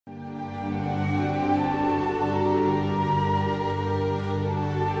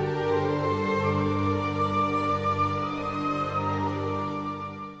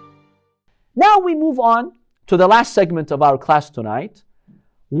we move on to the last segment of our class tonight,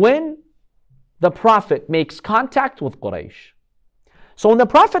 when the Prophet makes contact with Quraysh. So when the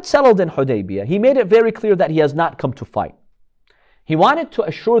Prophet settled in Hudaybiyah, he made it very clear that he has not come to fight. He wanted to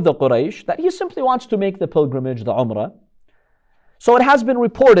assure the Quraysh that he simply wants to make the pilgrimage, the Umrah. So it has been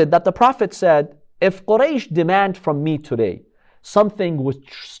reported that the Prophet said, if Quraysh demand from me today something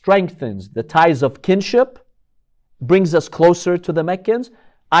which strengthens the ties of kinship, brings us closer to the Meccans,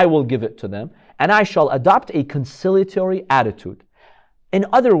 I will give it to them, and I shall adopt a conciliatory attitude. In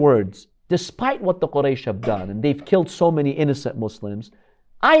other words, despite what the Quraysh have done, and they've killed so many innocent Muslims,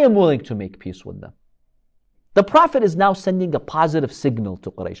 I am willing to make peace with them. The Prophet is now sending a positive signal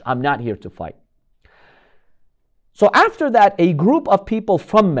to Quraysh. I'm not here to fight. So after that, a group of people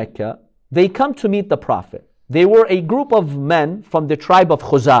from Mecca, they come to meet the Prophet. They were a group of men from the tribe of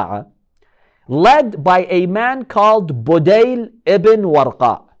Khuza'a, led by a man called Budayl ibn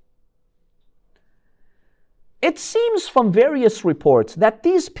Warqa. It seems from various reports that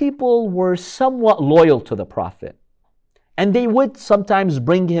these people were somewhat loyal to the Prophet, and they would sometimes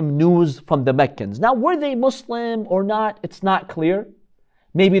bring him news from the Meccans. Now, were they Muslim or not? It's not clear.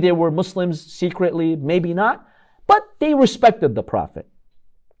 Maybe they were Muslims secretly, maybe not, but they respected the Prophet.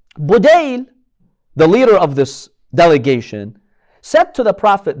 Budayl, the leader of this delegation, said to the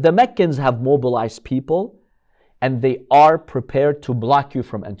Prophet, the Meccans have mobilized people and they are prepared to block you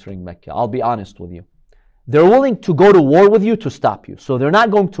from entering Mecca. I'll be honest with you. They're willing to go to war with you to stop you, so they're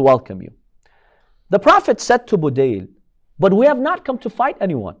not going to welcome you. The Prophet said to Budayl, but we have not come to fight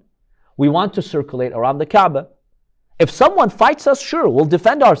anyone. We want to circulate around the Kaaba. If someone fights us, sure, we'll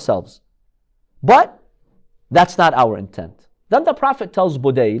defend ourselves. But that's not our intent. Then the Prophet tells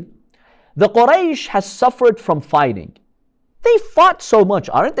Budayl, the Quraysh has suffered from fighting. They fought so much.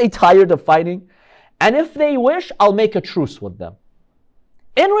 Aren't they tired of fighting? And if they wish, I'll make a truce with them.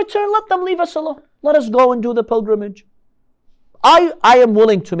 In return, let them leave us alone. Let us go and do the pilgrimage. I am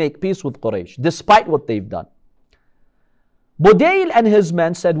willing to make peace with Quraysh, despite what they've done. Budayl and his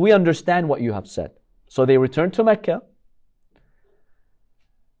men said, we understand what you have said. So they returned to Mecca,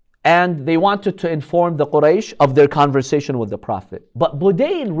 and they wanted to inform the Quraysh of their conversation with the Prophet. But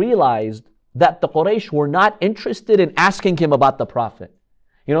Budayl realized that the Quraysh were not interested in asking him about the Prophet.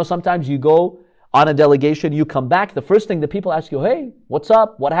 You know, sometimes you go on a delegation, you come back, the first thing the people ask you, hey, what's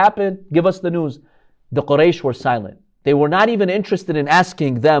up? What happened? Give us the news. The Quraysh were silent. They were not even interested in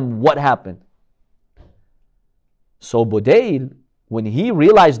asking them what happened. So Budayl, when he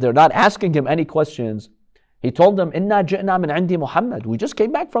realized they're not asking him any questions, he told them, Inna ji'na min indi Muhammad. We just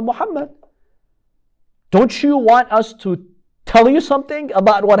came back from Muhammad. Don't you want us to tell you something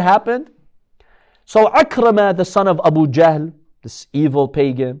about what happened? So Akrama, the son of Abu Jahl, this evil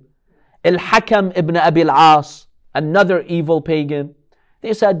pagan, Al-Hakam ibn Abi al-As, another evil pagan,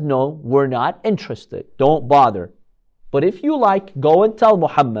 they said, no, we're not interested. Don't bother. But if you like, go and tell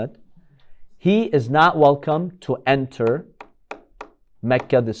Muhammad, he is not welcome to enter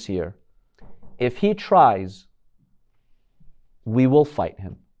Mecca this year. If he tries, we will fight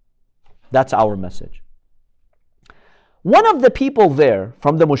him. That's our message. One of the people there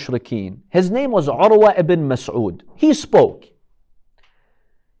from the Mushrikeen, his name was Urwa ibn Mas'ud. He spoke.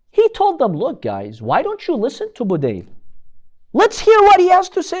 He told them, look guys, why don't you listen to Budayl? Let's hear what he has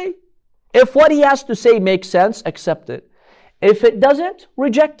to say. If what he has to say makes sense, accept it. If it doesn't,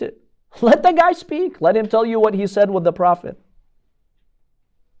 reject it. Let the guy speak. Let him tell you what he said with the Prophet.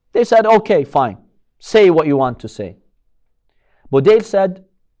 They said, okay, fine. Say what you want to say. Budayl said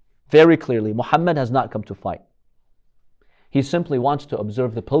very clearly, Muhammad has not come to fight. He simply wants to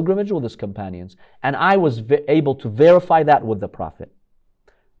observe the pilgrimage with his companions. And I was able to verify that with the Prophet.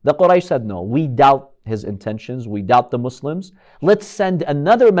 The Quraysh said, no, we doubt his intentions. We doubt the Muslims. Let's send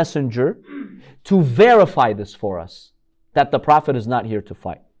another messenger to verify this for us, that the Prophet is not here to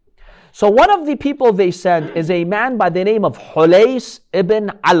fight. So one of the people they sent is a man by the name of Hulays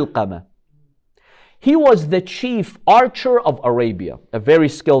ibn Alqamah. He was the chief archer of Arabia, a very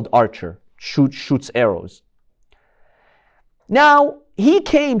skilled archer, shoots arrows. Now, he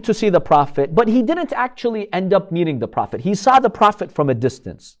came to see the Prophet, but he didn't actually end up meeting the Prophet. He saw the Prophet from a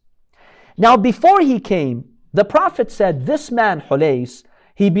distance. Now, before he came, the Prophet said, this man, Hulays,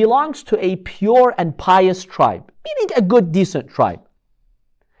 he belongs to a pure and pious tribe, meaning a good, decent tribe.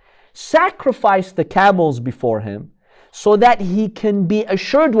 Sacrifice the camels before him so that he can be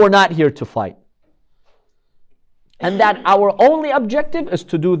assured we're not here to fight. And that our only objective is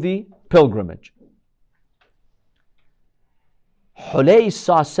to do the pilgrimage. Hulays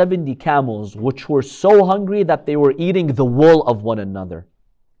saw 70 camels which were so hungry that they were eating the wool of one another.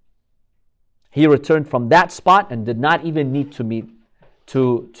 He returned from that spot and did not even need to meet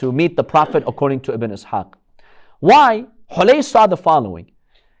to meet the Prophet according to Ibn Ishaq. Why? Hulay saw the following.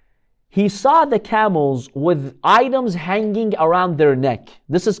 He saw the camels with items hanging around their neck.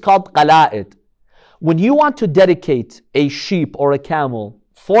 This is called qala'id. When you want to dedicate a sheep or a camel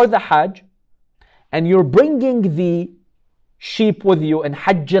for the Hajj, and you're bringing the sheep with you in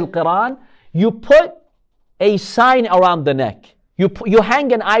Hajj al-Qiran, you put a sign around the neck. You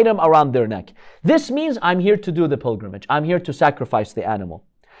hang an item around their neck. This means I'm here to do the pilgrimage. I'm here to sacrifice the animal.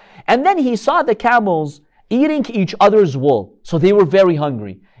 And then he saw the camels eating each other's wool. So they were very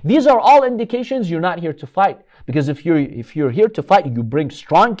hungry. These are all indications you're not here to fight. Because if you're here to fight, you bring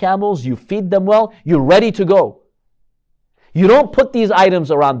strong camels, you feed them well, you're ready to go. You don't put these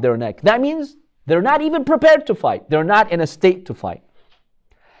items around their neck. That means they're not even prepared to fight. They're not in a state to fight.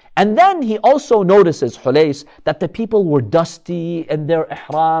 And then he also notices, Hulais, that the people were dusty in their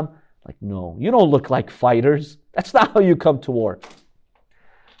ihram. Like, no, you don't look like fighters. That's not how you come to war.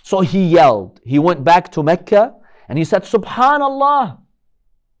 So he yelled. He went back to Mecca and he said, Subhanallah,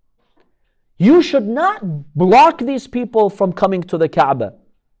 you should not block these people from coming to the Kaaba.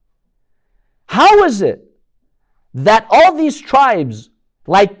 How is it that all these tribes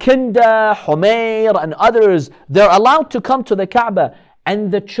like Kinda, Humayr and others, they're allowed to come to the Kaaba,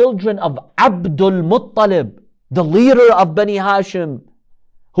 and the children of Abdul Muttalib, the leader of Bani Hashim,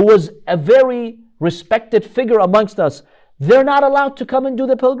 who was a very respected figure amongst us, they're not allowed to come and do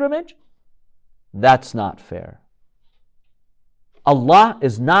the pilgrimage? That's not fair. Allah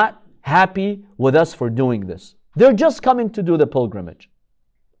is not happy with us for doing this. They're just coming to do the pilgrimage.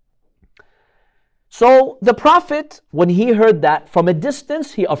 So the Prophet, when he heard that, from a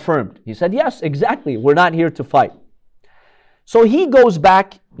distance, he affirmed. He said, yes, exactly, we're not here to fight. So he goes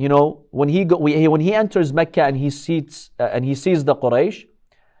back, when he enters Mecca and he sees the Quraysh,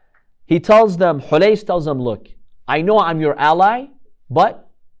 he tells them, Hulais tells them, look, I know I'm your ally, but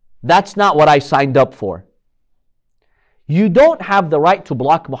that's not what I signed up for. You don't have the right to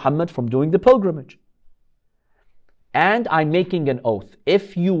block Muhammad from doing the pilgrimage. And I'm making an oath.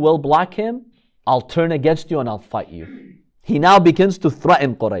 If you will block him, I'll turn against you and I'll fight you. He now begins to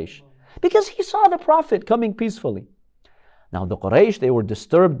threaten Quraysh because he saw the Prophet coming peacefully. Now the Quraysh, they were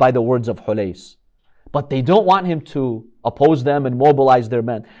disturbed by the words of Hulais, but they don't want him to oppose them and mobilize their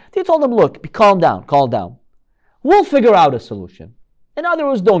men. They told him, look, calm down, calm down. We'll figure out a solution. In other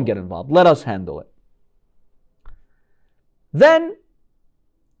words, don't get involved. Let us handle it. Then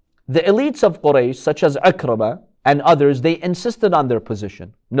the elites of Quraysh, such as Ikramah and others, they insisted on their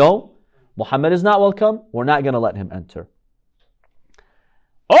position. No, Muhammad is not welcome. We're not going to let him enter.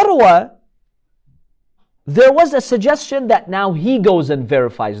 Urwa, there was a suggestion that now he goes and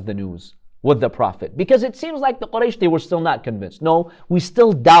verifies the news with the Prophet. Because it seems like the Quraysh, they were still not convinced. No, we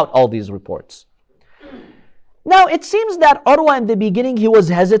still doubt all these reports. Now, it seems that Urwa in the beginning, he was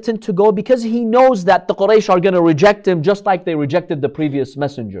hesitant to go because he knows that the Quraysh are going to reject him just like they rejected the previous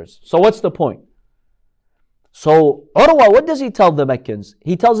messengers. So what's the point? So Urwa, what does he tell the Meccans?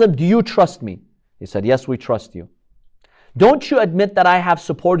 He tells them, do you trust me? He said, yes, we trust you. Don't you admit that I have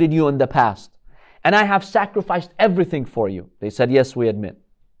supported you in the past and I have sacrificed everything for you? They said, yes, we admit.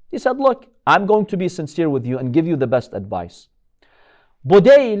 He said, look, I'm going to be sincere with you and give you the best advice.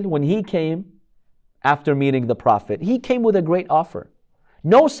 Budayl, when he came after meeting the Prophet, he came with a great offer.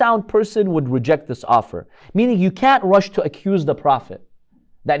 No sound person would reject this offer. Meaning you can't rush to accuse the Prophet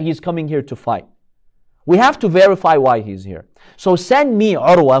that he's coming here to fight. We have to verify why he's here. So send me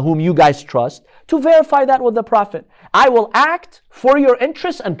Urwa, whom you guys trust, to verify that with the Prophet. I will act for your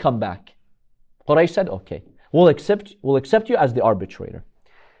interests and come back. Quraysh said, okay, we'll accept you as the arbitrator.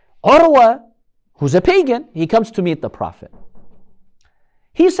 Urwa, who's a pagan, he comes to meet the Prophet.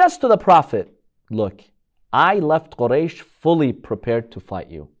 He says to the Prophet, look, I left Quraysh fully prepared to fight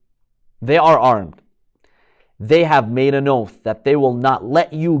you. They are armed. They have made an oath that they will not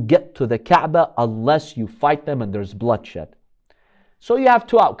let you get to the Kaaba unless you fight them and there's bloodshed. So you have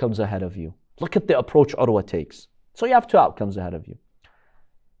two outcomes ahead of you. Look at the approach Urwa takes. So you have two outcomes ahead of you.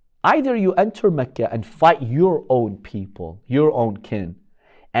 Either you enter Mecca and fight your own people, your own kin,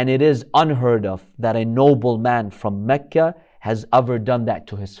 and it is unheard of that a noble man from Mecca has ever done that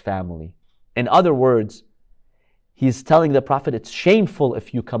to his family. In other words, he's telling the Prophet, it's shameful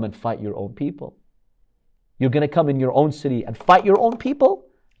if you come and fight your own people. You're going to come in your own city and fight your own people?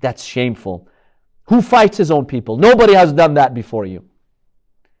 That's shameful. Who fights his own people? Nobody has done that before you.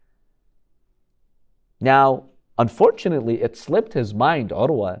 Now, unfortunately, it slipped his mind,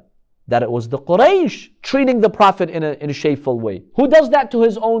 Urwa, that it was the Quraysh treating the Prophet in a shameful way. Who does that to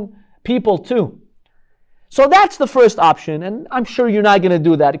his own people too? So that's the first option, and I'm sure you're not going to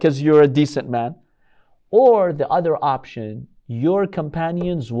do that because you're a decent man. Or the other option, your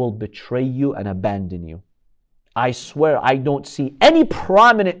companions will betray you and abandon you. I swear I don't see any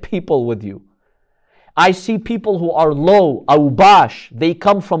prominent people with you. I see people who are low, awbash. They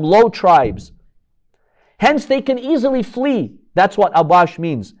come from low tribes. Hence they can easily flee. That's what awbash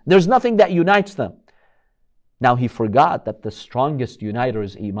means. There's nothing that unites them. Now he forgot that the strongest uniter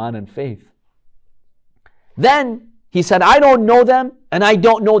is iman and faith. Then he said, I don't know them and I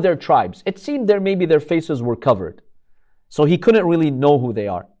don't know their tribes. It seemed maybe their faces were covered. So he couldn't really know who they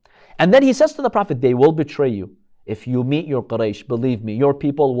are. And then he says to the Prophet, they will betray you. If you meet your Quraysh, believe me, your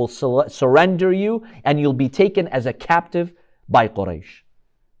people will surrender you and you'll be taken as a captive by Quraysh.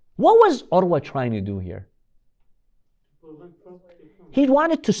 What was Urwa trying to do here? He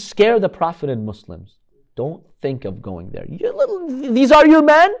wanted to scare the Prophet and Muslims. Don't think of going there. These are your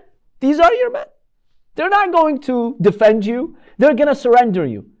men? These are your men. They're not going to defend you. They're going to surrender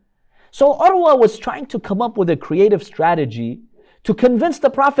you. So Urwa was trying to come up with a creative strategy to convince the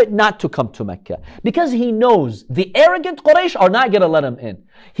Prophet not to come to Mecca. Because he knows the arrogant Quraysh are not going to let him in.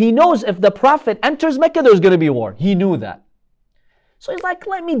 He knows if the Prophet enters Mecca, there's going to be war. He knew that. So he's like,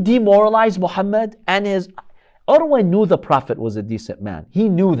 let me demoralize Muhammad and his... Urwa knew the Prophet was a decent man. He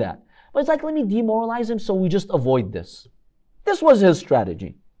knew that. But it's like, let me demoralize him so we just avoid this. This was his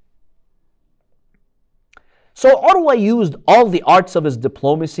strategy. So Urwa used all the arts of his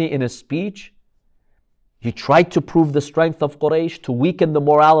diplomacy in his speech. He tried to prove the strength of Quraysh, to weaken the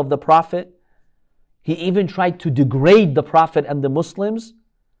morale of the Prophet. He even tried to degrade the Prophet and the Muslims,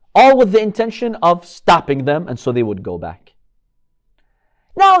 all with the intention of stopping them, and so they would go back.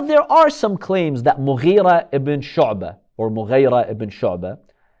 Now, there are some claims that Mughira ibn Shu'bah,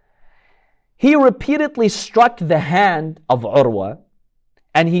 he repeatedly struck the hand of Urwa,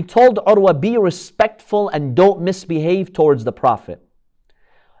 and he told Urwa, be respectful and don't misbehave towards the Prophet.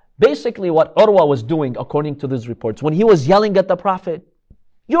 Basically, what Urwa was doing, according to these reports, when he was yelling at the Prophet,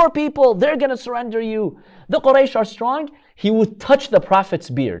 your people, they're going to surrender you. The Quraysh are strong. He would touch the Prophet's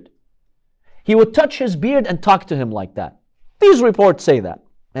beard. He would touch his beard and talk to him like that. These reports say that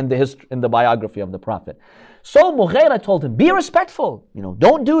in the biography of the Prophet. So Mughira told him, be respectful.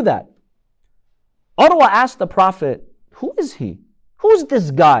 Don't do that. Urwa asked the Prophet, who is he? Who's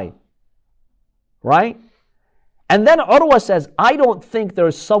this guy? Right? And then Urwa says, I don't think there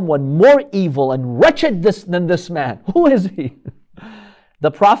is someone more evil and wretched than this man. Who is he?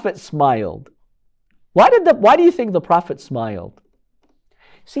 The Prophet smiled. Why do you think the Prophet smiled?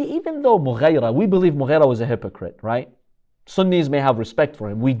 See, even though Mughira, we believe Mughira was a hypocrite, right? Sunnis may have respect for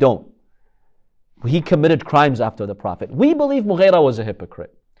him. We don't. He committed crimes after the Prophet. We believe Mughira was a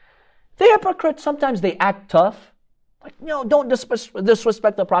hypocrite. The hypocrites, sometimes they act tough. Like, don't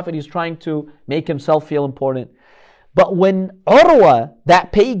disrespect the Prophet. He's trying to make himself feel important. But when Urwa,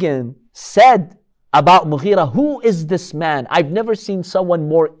 that pagan, said about Mughira, who is this man? I've never seen someone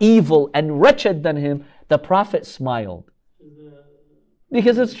more evil and wretched than him. The Prophet smiled.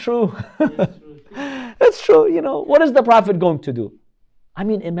 Because it's true. It's true. What is the Prophet going to do? I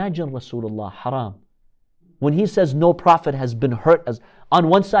mean, imagine Rasulullah, haram. When he says no Prophet has been hurt, as on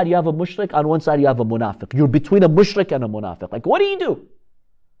one side you have a mushrik, on one side you have a munafiq. You're between a mushrik and a munafiq. Like, what do?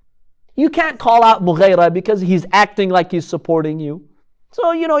 You can't call out Mughira because he's acting like he's supporting you.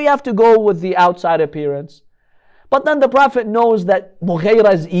 So, you have to go with the outside appearance. But then the Prophet knows that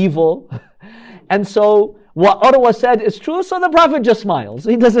Mughira is evil. And so what Urwa said is true, so the Prophet just smiles.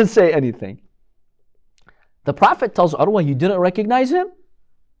 He doesn't say anything. The Prophet tells Urwa, you didn't recognize him?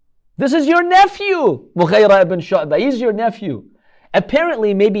 This is your nephew, Mughira ibn Shu'bah. He's your nephew.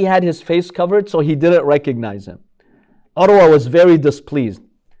 Apparently, maybe he had his face covered, so he didn't recognize him. Urwa was very displeased.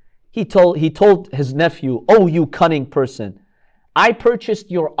 He told his nephew, oh, you cunning person, I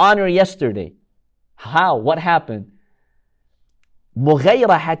purchased your honor yesterday. How? What happened?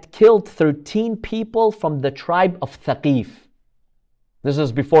 Mughira had killed 13 people from the tribe of Thaqif. This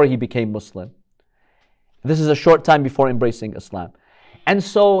is before he became Muslim. This is a short time before embracing Islam. And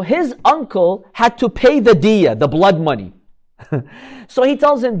so his uncle had to pay the diya, the blood money. So he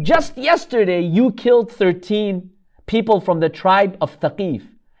tells him, just yesterday you killed 13 people from the tribe of Thaqif.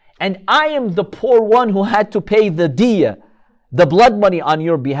 And I am the poor one who had to pay the diya, the blood money on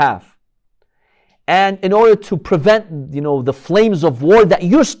your behalf. And in order to prevent, the flames of war that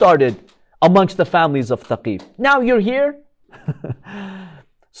you started amongst the families of Thaqif. Now you're here.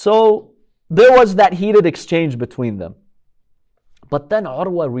 So there was that heated exchange between them. But then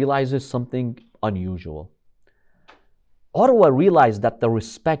Urwa realizes something unusual. Urwa realized that the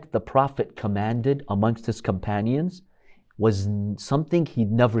respect the Prophet commanded amongst his companions was something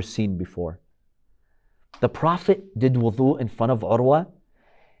he'd never seen before. The Prophet did wudu in front of Urwa,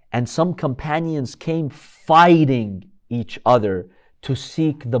 and some companions came fighting each other to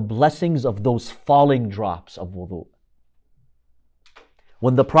seek the blessings of those falling drops of wudu.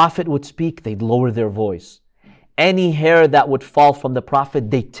 When the Prophet would speak, they'd lower their voice. Any hair that would fall from the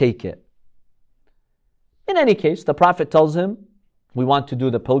Prophet, they'd take it. In any case, the Prophet tells him, we want to do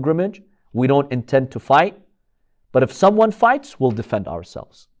the pilgrimage. We don't intend to fight. But if someone fights, we'll defend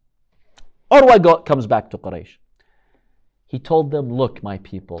ourselves. Urwa comes back to Quraysh. He told them, look, my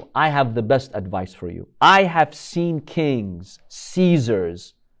people, I have the best advice for you. I have seen kings,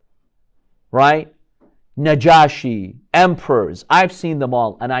 Caesars, right? Najashi, emperors. I've seen them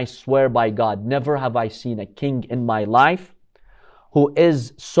all. And I swear by God, never have I seen a king in my life who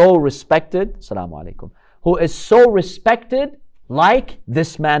is so respected, Assalamu alaikum, who is so respected like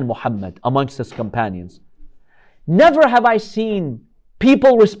this man Muhammad amongst his companions. Never have I seen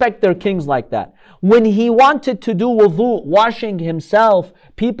people respect their kings like that. When he wanted to do wudu, washing himself,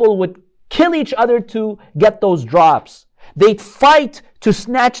 people would kill each other to get those drops. They'd fight to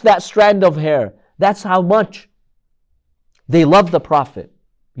snatch that strand of hair. That's how much they love the Prophet.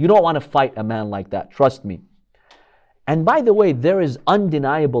 You don't want to fight a man like that, trust me. And by the way, there is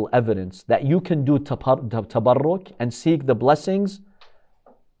undeniable evidence that you can do tabarruk and seek the blessings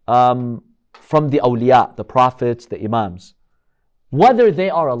from the awliya, the prophets, the imams, whether they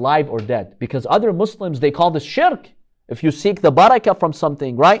are alive or dead. Because other Muslims, they call this shirk. If you seek the barakah from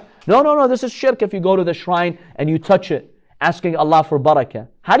something, right? No, this is shirk if you go to the shrine and you touch it, asking Allah for barakah.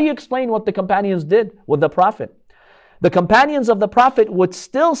 How do you explain what the companions did with the Prophet? The companions of the Prophet would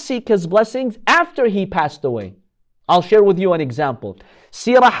still seek his blessings after he passed away. I'll share with you an example.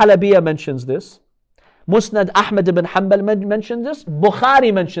 Sirah Halabiyah mentions this. Musnad Ahmad ibn Hanbal mentions this.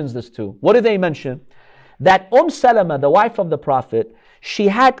 Bukhari mentions this too. What do they mention? That Salama, the wife of the Prophet, she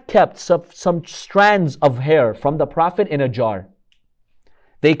had kept some strands of hair from the Prophet in a jar.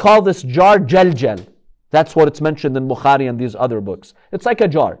 They call this jar jaljal. That's what it's mentioned in Bukhari and these other books. It's like a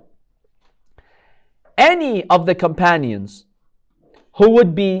jar. Any of the companions who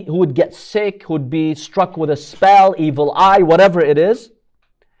would get sick, who would be struck with a spell, evil eye, whatever it is,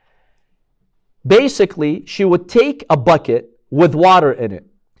 basically, she would take a bucket with water in it.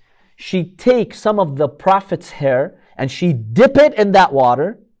 She'd take some of the Prophet's hair and she'd dip it in that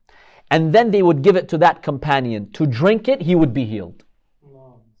water, and then they would give it to that companion to drink it. He would be healed.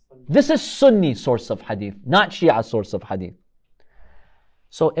 This is Sunni source of hadith, not Shia source of hadith.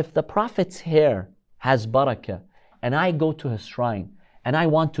 So if the Prophet's hair has barakah and I go to his shrine and I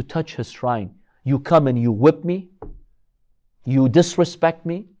want to touch his shrine, you come and you whip me, you disrespect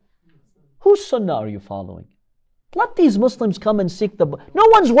me, whose sunnah are you following? Let these Muslims come and seek the... No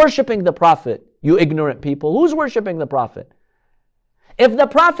one's worshipping the Prophet, you ignorant people. Who's worshipping the Prophet? If the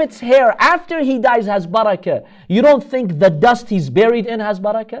Prophet's hair after he dies has barakah, you don't think the dust he's buried in has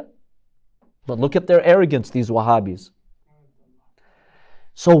barakah? But look at their arrogance, these Wahhabis.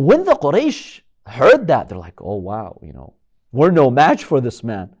 So when the Quraysh heard that, they're like, oh wow, we're no match for this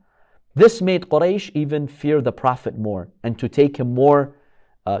man. This made Quraysh even fear the Prophet more and to take him more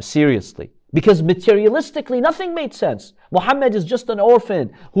seriously. Because materialistically, nothing made sense. Muhammad is just an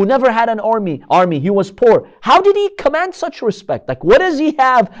orphan who never had an army. He was poor. How did he command such respect? Like, what does he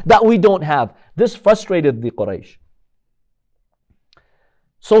have that we don't have? This frustrated the Quraysh.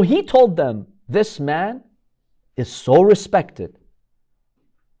 So he told them, this man is so respected.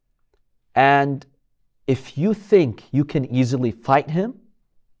 And if you think you can easily fight him,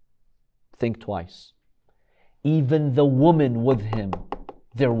 think twice. Even the women with him,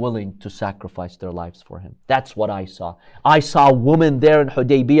 they're willing to sacrifice their lives for him. That's what I saw. I saw women there in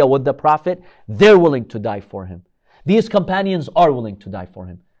Hudaybiyah with the Prophet. They're willing to die for him. These companions are willing to die for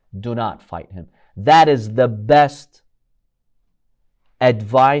him. Do not fight him. That is the best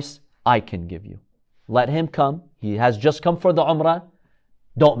advice I can give you. Let him come. He has just come for the Umrah.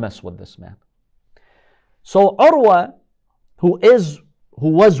 Don't mess with this man. So Urwa, who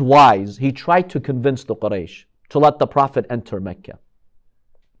was wise, he tried to convince the Quraysh to let the Prophet enter Mecca.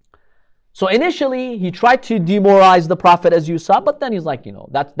 So initially, he tried to demoralize the Prophet, as you saw, but then he's like,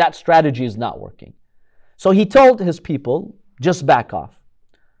 that strategy is not working. So he told his people, just back off.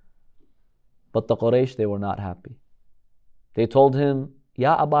 But the Quraysh, they were not happy. They told him,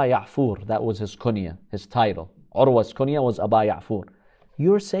 Ya Aba Ya'fur, that was his kunya, his title. Urwa's kunya was Aba Ya'fur.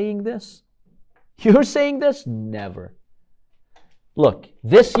 You're saying this? You're saying this? Never. Look,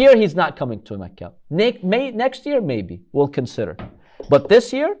 this year he's not coming to Mecca. Next year, maybe, we'll consider. But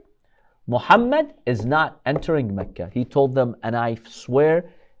this year, Muhammad is not entering Mecca. He told them, and I swear,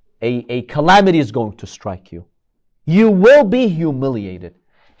 a calamity is going to strike you. You will be humiliated.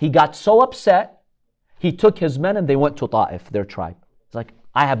 He got so upset, he took his men and they went to Ta'if, their tribe. It's like,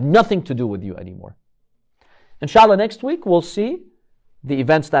 I have nothing to do with you anymore. Inshallah, next week we'll see the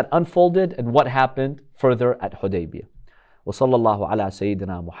events that unfolded and what happened further at Hudaybiyah. وصلى الله على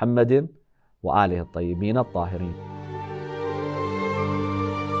سيدنا محمد وآله الطيبين الطاهرين.